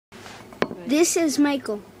This is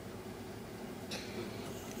Michael.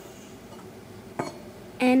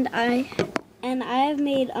 And I have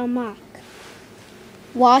made a mock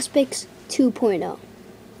Wasp2.0.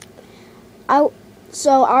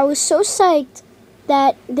 So I was so psyched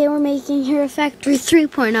that they were making Hero Factory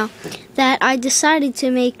 3.0 that I decided to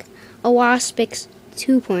make a Wasp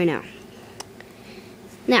 2.0.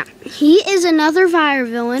 Now, he is another fire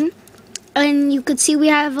villain, and you could see we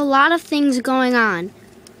have a lot of things going on.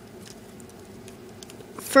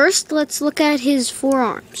 First, let's look at his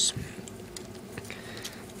forearms.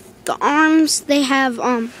 The arms, they have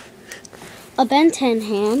a Ben 10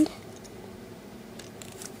 hand.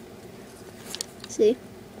 See?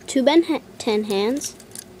 2 Ben 10 hands.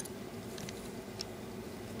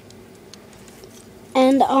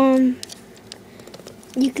 And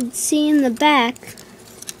you can see in the back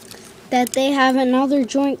that they have another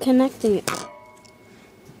joint connecting it.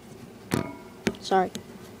 Sorry.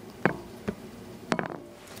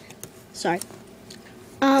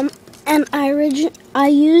 And I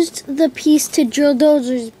used the piece to drill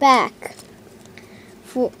Dozer's back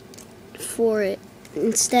for it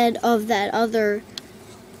instead of that other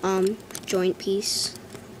joint piece.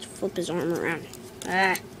 Let's flip his arm around.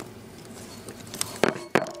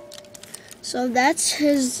 So that's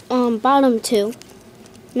his bottom two.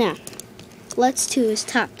 Now, let's do his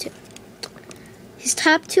top two. His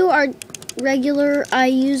top two are regular. I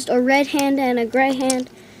used a red hand and a gray hand,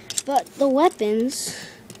 but the weapons,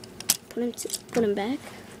 put him back.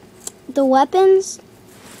 The weapons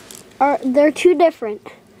they're two different.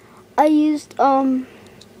 I used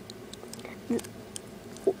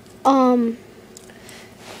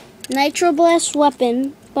Nitro Blast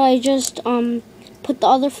weapon, but I just put the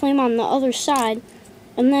other flame on the other side,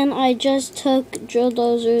 and then I just took Drill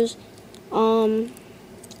Dozer's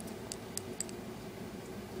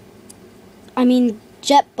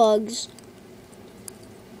Jetbug's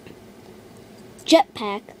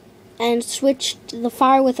jetpack and switched the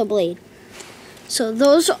fire with a blade. So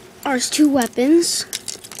those are his two weapons.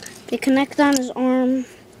 They connect on his arm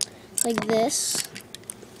like this.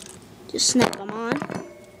 Just snap them on.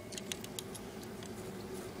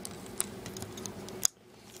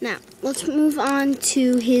 Now, let's move on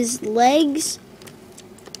to his legs.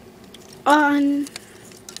 On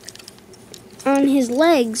his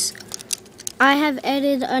legs, I have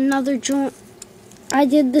added another joint. I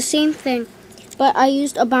did the same thing, but I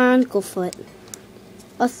used a bionicle foot.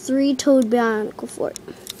 A 3-toed bionicle foot.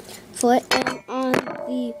 And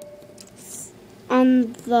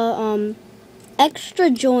on the extra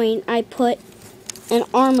joint, I put an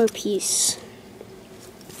armor piece.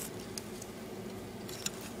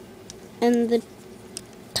 And the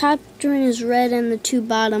top joint is red and the two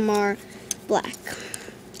bottom are black.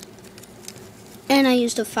 And I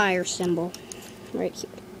used a fire symbol right here.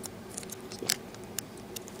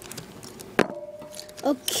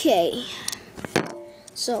 Okay.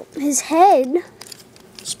 So his head,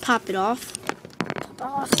 just pop it off.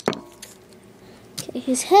 Okay,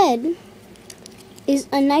 his head is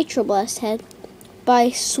a Nitro Blast head, but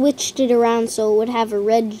I switched it around so it would have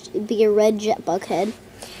be a red Jetbug head.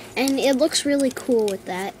 And it looks really cool with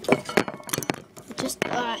that.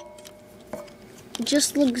 It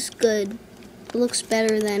just looks good. It looks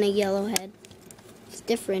better than a yellow head. It's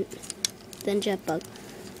different than Jetbug.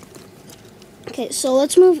 Okay, so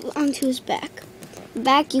let's move on to his back.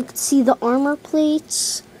 Back, you can see the armor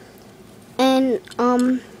plates. And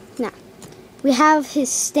now we have his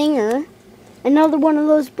stinger, another one of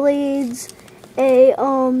those blades, a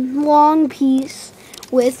long piece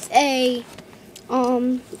with a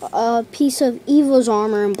piece of Evo's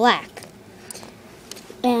armor in black.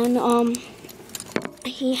 And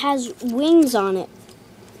he has wings on it.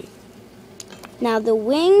 Now the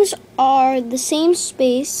wings are the same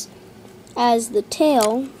space as the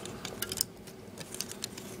tail.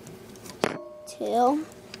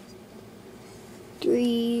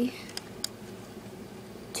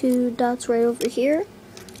 2 dots right over here.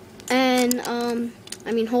 And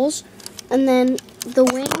holes. And then the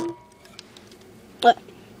wing.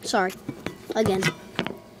 Sorry. Again.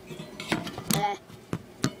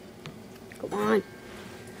 Come on.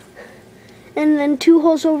 And then 2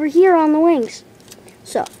 holes over here on the wings.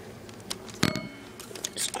 So.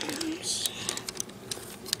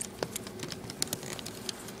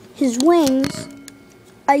 His wings,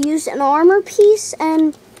 I used an armor piece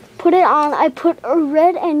and put it on. I put a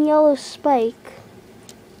red and yellow spike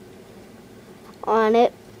on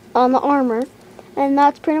it, on the armor. And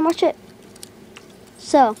that's pretty much it.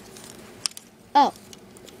 So,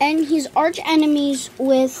 and he's arch enemies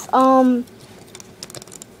with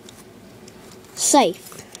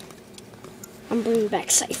Scythe. I'm bringing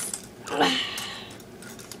back Scythe.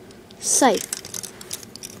 Scythe.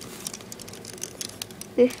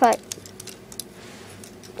 They fight.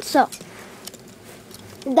 So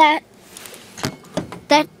that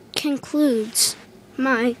concludes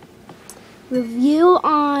my review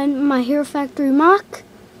on my Hero Factory Mock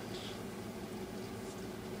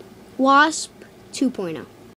Wasp 2.0.